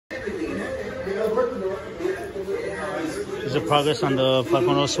There's a progress on the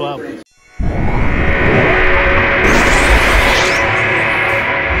 5.0 swap.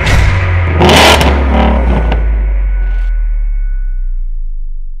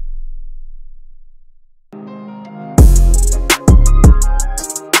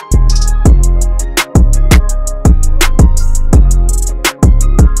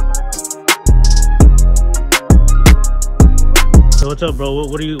 So what's up, bro?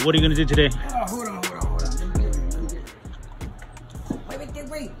 What are you gonna do today? Hold on.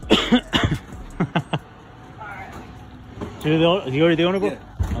 Wait. You already the owner, bro?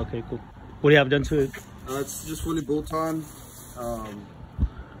 Yeah. Okay, cool. What do you have done to it? It's just fully bolt on.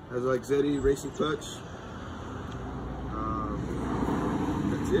 Has like ZE racing clutch.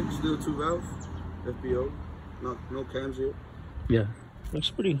 That's it. Still 2-valve FBO. No cams here. Yeah, looks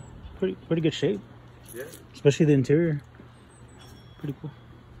pretty good shape. Yeah. Especially the interior. Pretty cool.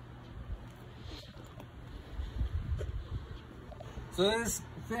 So this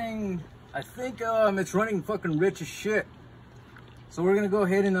thing, I think it's running fucking rich as shit. So we're gonna go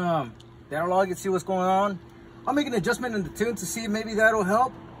ahead and downlog it, see what's going on. I'll make an adjustment in the tune to see if maybe that'll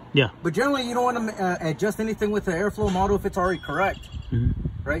help. Yeah. But generally, you don't want to adjust anything with the airflow model if it's already correct,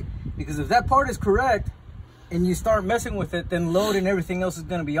 right? Because if that part is correct and you start messing with it, then load and everything else is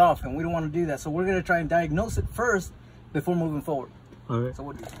gonna be off, and we don't want to do that. So we're gonna try and diagnose it first before moving forward. All right. So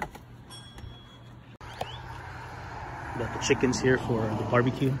what do you think? Got the chickens here for the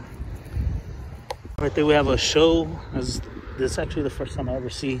barbecue. Right there we have a show. This is actually the first time I ever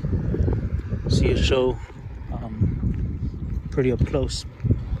see a show pretty up close.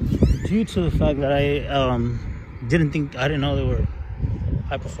 Due to the fact that I didn't know they were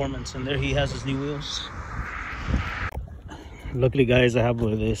high performance, and there he has his new wheels. Luckily, guys, I have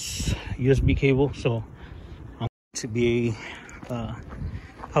this USB cable, so I'm going to be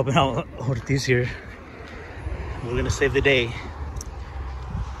helping out Ortiz here. We're gonna save the day.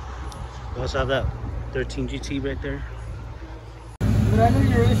 We also have that 13 GT right there. But I know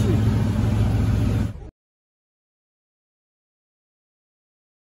your issue.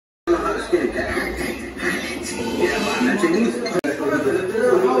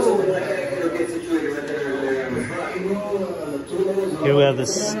 Here we have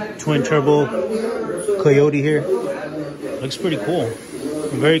this twin turbo Coyote here. Looks pretty cool.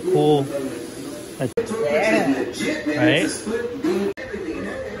 Very cool. Right?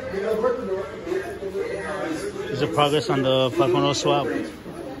 There's a progress on the 5.0 swap.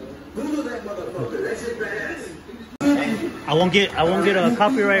 I won't get a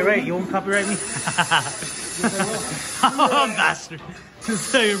copyright, right? You won't copyright me? Oh, bastard.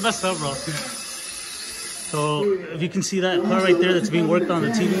 You're messed up, bro. So if you can see that car right there that's being worked on the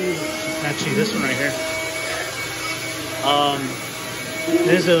TV, actually this one right here.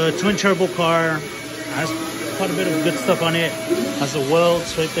 There's a twin turbo car. Has quite a bit of good stuff on it. Has the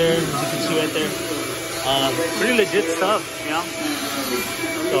welds right there, as you can see right there. Pretty legit stuff, you know.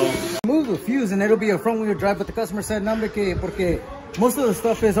 So move the fuse and it'll be a front wheel drive, but the customer said no, porque most of the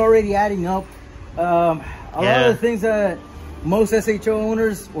stuff is already adding up. A lot of the things that most SHO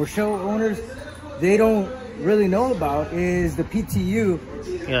owners or show owners, they don't really know about is the PTU,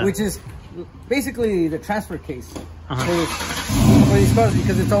 which is basically the transfer case for these cars,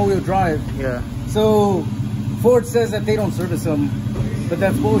 because it's all-wheel drive. Yeah. So Ford says that they don't service them, but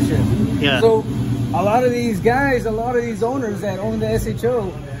that's bullshit. Yeah. So a lot of these guys, a lot of these owners that own the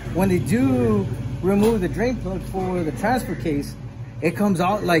SHO, when they do remove the drain plug for the transfer case, it comes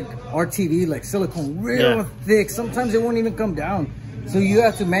out like RTV, like silicone, real thick. Sometimes it won't even come down. So you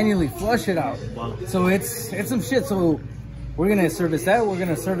have to manually flush it out. Wow. So it's some shit. So we're gonna service that. We're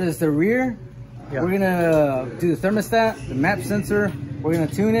gonna service the rear. Yeah. We're gonna do the thermostat, the map sensor. We're gonna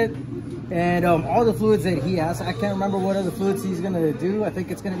tune it, and all the fluids that he has. I can't remember what other fluids he's gonna do. I think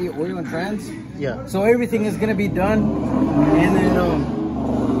it's gonna be oil and trans. Yeah. So everything is gonna be done, and then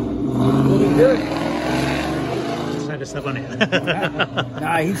we'll be good. Try to step on it.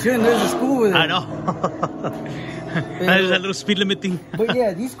 Nah, he shouldn't. There's a school with it. I know. There's that little speed limit thing. But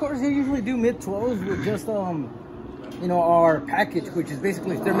yeah, these cars, they usually do mid-12s with just you know, our package, which is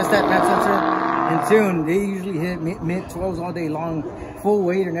basically thermostat, map sensor, and tune. They usually hit mid-12s all day long, full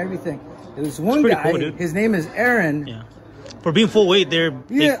weight and everything. There's one guy, cool, his name is Aaron. Yeah. For being full weight,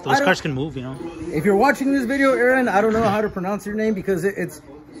 those cars can move, you know. If you're watching this video, Aaron, I don't know how to pronounce your name because it's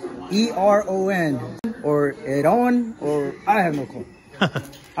E-R-O-N or Eron, or I have no clue.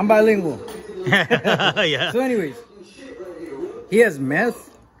 I'm bilingual. Yeah. So anyways, he has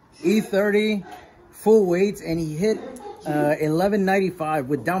meth, E30, full weights, and he hit $11.95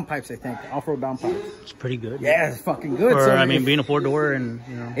 with downpipes, I think. Off-road downpipes. It's pretty good. Yeah, it's fucking good. Or, so I mean, being a 4-door and,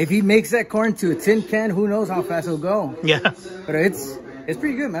 you know. If he makes that car into a tin can, who knows how fast it'll go. Yeah. But it's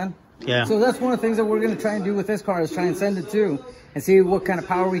pretty good, man. Yeah. So that's one of the things that we're going to try and do with this car is try and send it to and see what kind of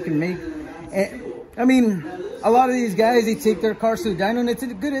power we can make. And, I mean, a lot of these guys, they take their cars to the dyno, and it's a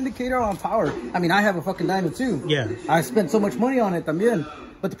good indicator on power. I mean, I have a fucking dyno too. Yeah. I spent so much money on it también.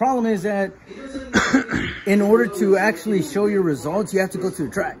 But the problem is that in order to actually show your results, you have to go to the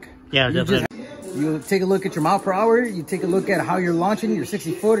track. Yeah, definitely. You take a look at your mile per hour. You take a look at how you're launching your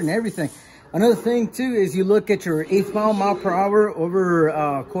 60-foot and everything. Another thing too is you look at your 1/8 mile per hour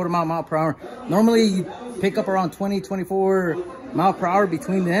over quarter mile per hour. Normally you pick up around 20, 24 mile per hour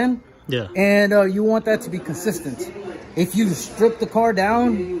between them. Yeah. And you want that to be consistent. If you strip the car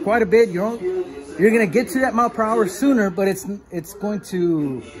down quite a bit, you're going to get to that mile per hour sooner, but it's going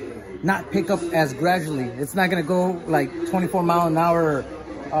to not pick up as gradually. It's not going to go like 24 mile an hour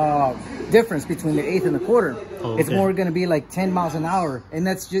difference between the 1/8 and the quarter. Oh, okay. It's more going to be like 10 miles an hour. And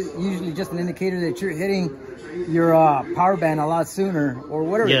that's usually just an indicator that you're hitting your power band a lot sooner or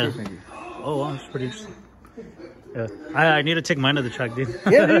whatever. Yeah. Oh, wow, that's pretty interesting. Yeah. I need to take mine to the track, dude.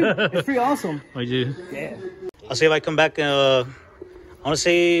 Yeah, dude. It's pretty awesome. I do. Yeah. I'll see if I come back, I want to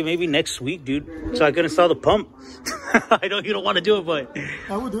say maybe next week, dude. So I can install the pump. I know you don't want to do it, but...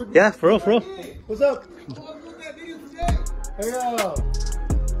 I will do it. Yeah, for real, for real. What's up? Hey,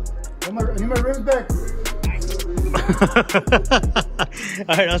 I need my rims back.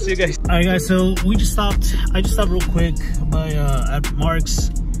 All right, I'll see you guys. All right, guys, so I just stopped real quick by at Mark's.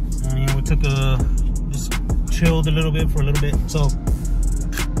 And we took just chilled a little bit for a little bit. So